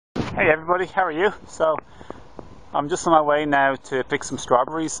Hey everybody, how are you? So I'm just on my way now to pick some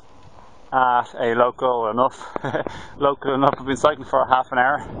strawberries at a local enough I've been cycling for half an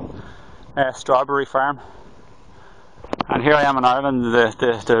hour strawberry farm, and here I am in Ireland.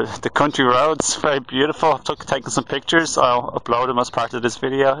 The country roads, very beautiful. I've taken some pictures. I'll upload them as part of this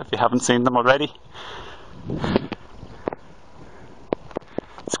video if you haven't seen them already.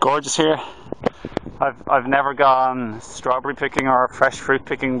 It's gorgeous here. I've never gone strawberry picking or fresh fruit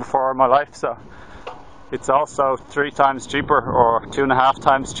picking before in my life, so it's also 3 times cheaper, or 2.5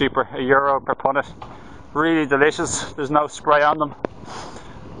 times cheaper, €1 per punnet. Really delicious. There's no spray on them,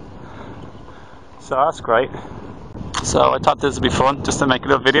 so that's great. So I thought this would be fun, just to make a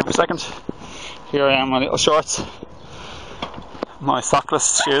little video for a second. Here I am in my little shorts, my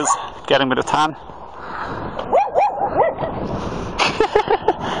sockless shoes, getting a bit of tan.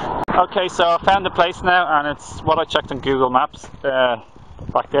 Okay, so I found the place now, and it's what I checked on Google Maps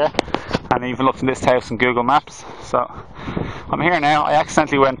back there, and I even looked in this house in Google Maps. So I'm here now. I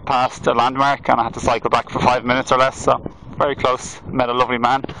accidentally went past a landmark and I had to cycle back for 5 minutes or less, so very close. Met a lovely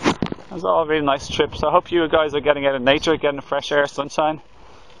man. It was all a really nice trip, so I hope you guys are getting out in nature, getting the fresh air, sunshine.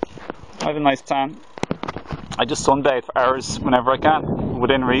 I have a nice tan. I just sunbathe for hours whenever I can,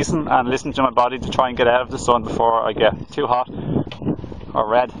 within reason, and listen to my body to try and get out of the sun before I get too hot or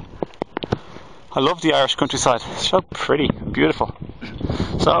red. I love the Irish countryside. It's so pretty, beautiful.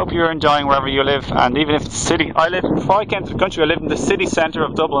 So I hope you're enjoying wherever you live, and even if it's a city. Before I came to the country, I lived in the city centre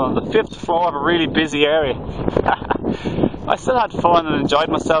of Dublin on the 5th floor of a really busy area. I still had fun and enjoyed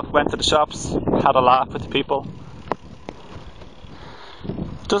myself, went to the shops, had a laugh with the people.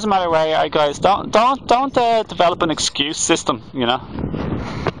 Doesn't matter where you are, guys. Don't develop an excuse system, you know.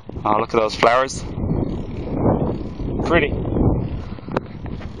 Oh, look at those flowers. Pretty.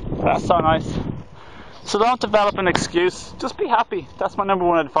 That's so nice. So don't develop an excuse, just be happy. That's my number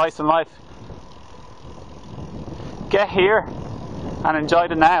one advice in life. Get here and enjoy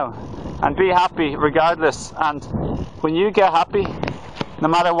the now, and be happy regardless. And when you get happy, no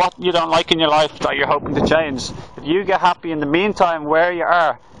matter what you don't like in your life that you're hoping to change, if you get happy in the meantime where you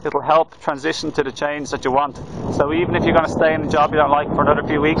are, it'll help transition to the change that you want. So even if you're going to stay in a job you don't like for another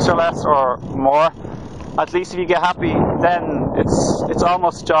few weeks or less or more, at least if you get happy, then it's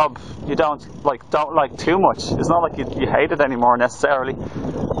almost a job you don't like too much. It's not like you hate it anymore necessarily,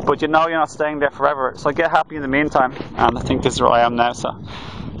 but you know you're not staying there forever. So get happy in the meantime, and I think this is where I am now. So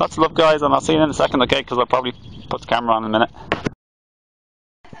lots of love, guys, and I'll see you in a second, okay? Because I'll probably put the camera on in a minute.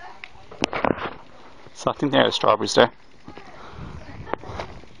 So I think there are strawberries there.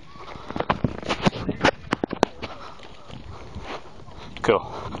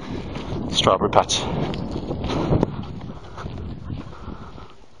 Cool. Strawberry patch.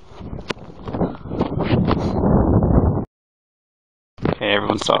 Okay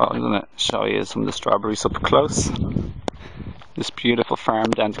everyone, so I'm going to show you some of the strawberries up close. This beautiful farm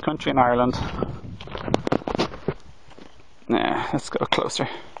down the country in Ireland. Now, let's go closer.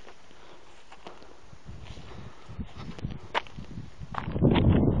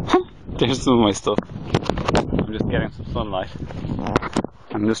 There's some of my stuff. I'm just getting some sunlight.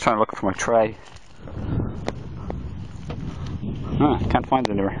 I'm just trying to look for my tray. Can't find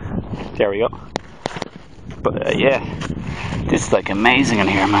it anywhere. There we go. But yeah, this is like amazing in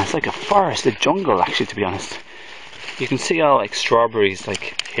here, man. It's like a forest, a jungle actually, to be honest. You can see all like strawberries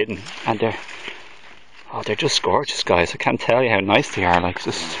like hidden, and they're just gorgeous, guys. I can't tell you how nice they are. Like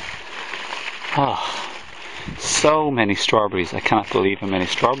just, so many strawberries. I cannot believe how many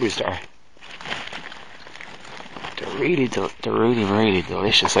strawberries there are. They're really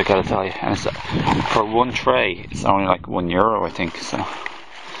delicious, I gotta tell you. And it's, for one tray, it's only like €1, I think. So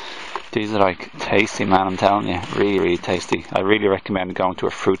these are like tasty, man. I'm telling you, really tasty. I really recommend going to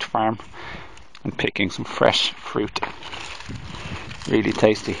a fruit farm and picking some fresh fruit. Really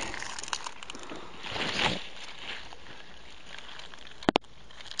tasty.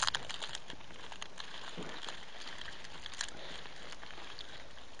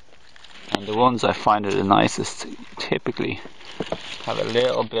 And the ones I find are the nicest typically have a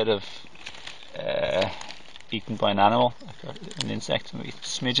little bit of eaten by an animal, like an insect, maybe a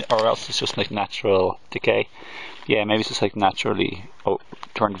smidge, or else it's just like natural decay. Yeah, maybe it's just like naturally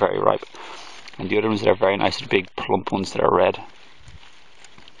turned very ripe. And the other ones that are very nice are the big plump ones that are red.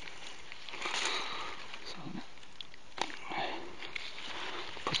 So,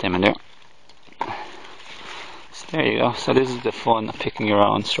 put them in there. So there you go. So this is the fun of picking your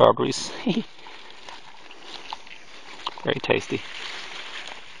own strawberries. Very tasty.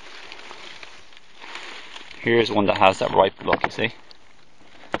 Here's one that has that ripe look, you see.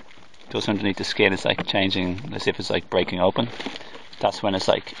 Goes underneath the skin, it's like changing, as if it's like breaking open. That's when it's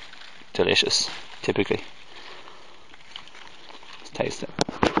like delicious, typically. Let's taste it.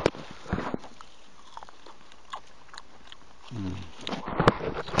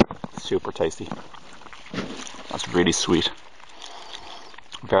 Super tasty. That's really sweet.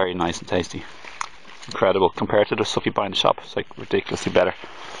 Very nice and tasty. Incredible. Compared to the stuff you buy in the shop, it's like ridiculously better.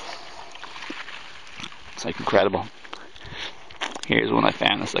 It's like incredible. Here's one I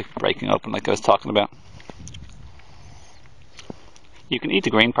found. It's like breaking open, like I was talking about. You can eat the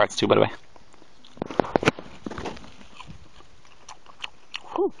green parts too, by the way.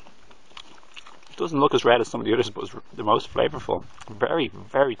 Whew. It doesn't look as red as some of the others, but it's the most flavorful. Very,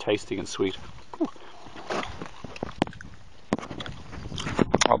 very tasty and sweet. Whew.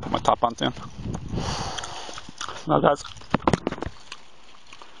 I'll put my top on soon. Now guys,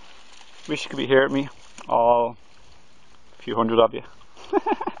 wish you could be here with me, all few hundred of you.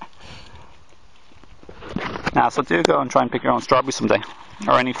 Now, so do go and try and pick your own strawberries someday,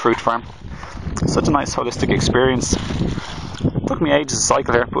 or any fruit farm. Such a nice holistic experience. It took me ages to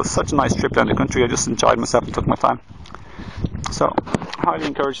cycle here, but it was such a nice trip down the country. I just enjoyed myself and took my time. So, highly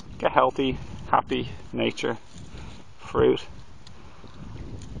encouraged, get healthy, happy, nature, fruit.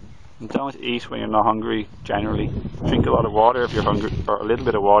 And don't eat when you're not hungry, generally. Drink a lot of water if you're hungry, or a little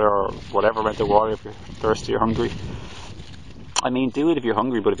bit of water, or whatever amount of water if you're thirsty or hungry. I mean, do it if you're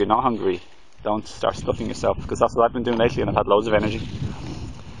hungry, but if you're not hungry, don't start stuffing yourself, because that's what I've been doing lately and I've had loads of energy.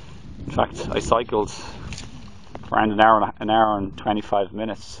 In fact, I cycled for around an hour and 25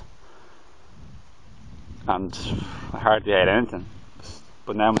 minutes and I hardly ate anything.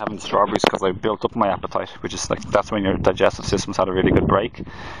 But now I'm having strawberries because I built up my appetite, which is like, that's when your digestive system's had a really good break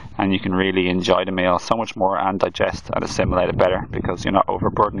and you can really enjoy the meal so much more and digest and assimilate it better because you're not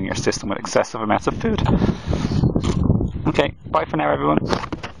overburdening your system with excessive amounts of food. Okay, bye for now everyone.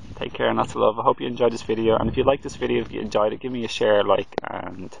 Take care and lots of love. I hope you enjoyed this video, and if you like this video, if you enjoyed it, give me a share, like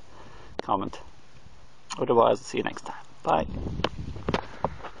and comment. Otherwise, I'll see you next time. Bye.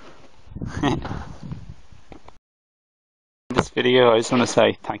 In this video, I just want to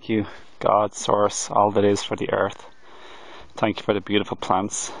say thank you, God, Source, all that is, for the earth. Thank you for the beautiful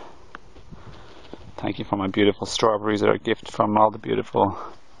plants. Thank you for my beautiful strawberries that are a gift from all the beautiful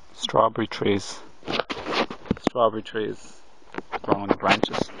strawberry trees. Strawberry trees growing on the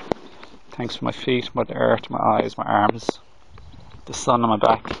branches. Thanks for my feet, Mother Earth, my eyes, my arms, the sun on my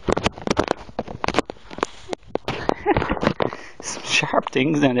back. Some sharp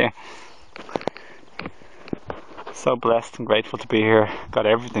things in there. So blessed and grateful to be here. Got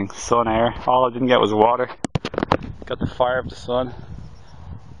everything, sun, air. All I didn't get was water. Got the fire of the sun,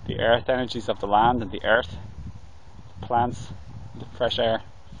 the earth energies of the land and the earth, the plants, the fresh air,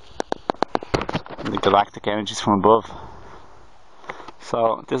 and the galactic energies from above.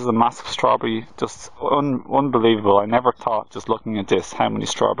 So this is a massive strawberry, just unbelievable. I never thought, just looking at this, how many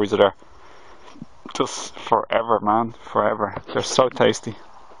strawberries there are. Just forever, man, forever. They're so tasty.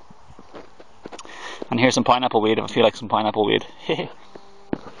 And here's some pineapple weed if I feel like some pineapple weed.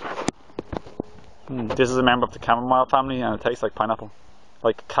 This is a member of the chamomile family and it tastes like pineapple.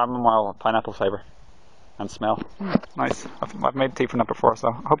 Like chamomile pineapple flavour and smell. Nice. I've made tea from that before, so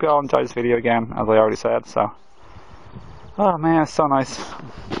I hope you all enjoy this video again, as I already said. So, oh man, it's so nice.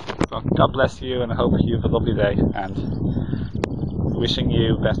 So God bless you, and I hope you have a lovely day, and wishing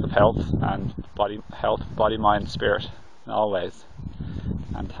you best of health, body, mind, spirit, in all ways.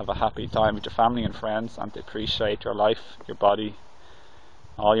 And have a happy time with your family and friends, and to appreciate your life, your body,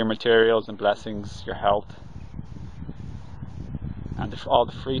 all your materials and blessings, your health, and all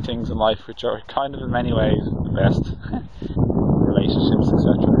the free things in life, which are kind of in many ways the best. Relationships,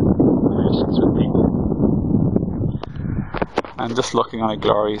 etc. Relationships with people. And just looking on a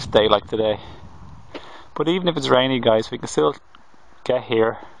glorious day like today. But even if it's rainy, guys, we can still get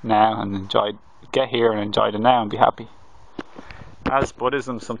here now and enjoy the now and be happy. As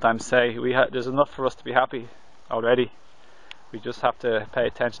Buddhism sometimes say, there's enough for us to be happy already. We just have to pay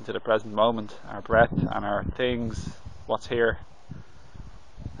attention to the present moment, our breath and our things, what's here,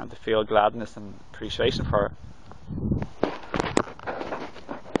 and to feel gladness and appreciation for it.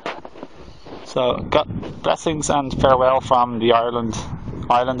 So, blessings and farewell from the island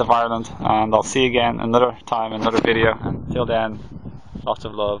of Ireland, and I'll see you again another time, another video. Until then, lots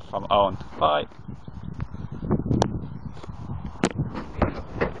of love from Owen. Bye.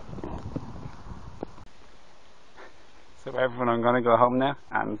 So everyone, I'm going to go home now,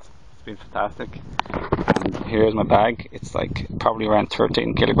 and it's been fantastic. And here's my bag. It's like probably around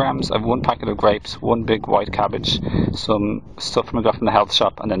 13 kilograms. I have one packet of grapes, one big white cabbage, some stuff I got from the health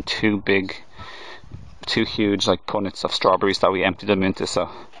shop, and then two huge like punnets of strawberries that we emptied them into. So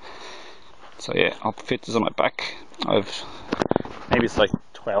yeah, I'll fit this on my back. Maybe it's like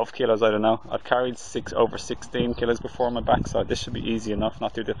 12 kilos, I don't know. I've carried over 16 kilos before on my back, so this should be easy enough,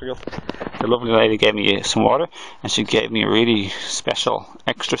 not too difficult. The lovely lady gave me some water, and she gave me a really special,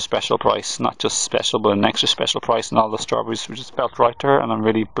 extra special price, not just special, but an extra special price on all the strawberries, which just felt right to her, and I'm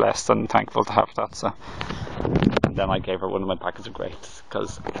really blessed and thankful to have that. So, and then I gave her one of my packets of grapes,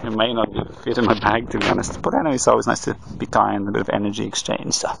 because it may not fit in my bag, to be honest. But anyway, it's always nice to be kind, a bit of energy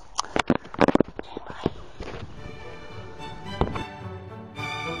exchange. So.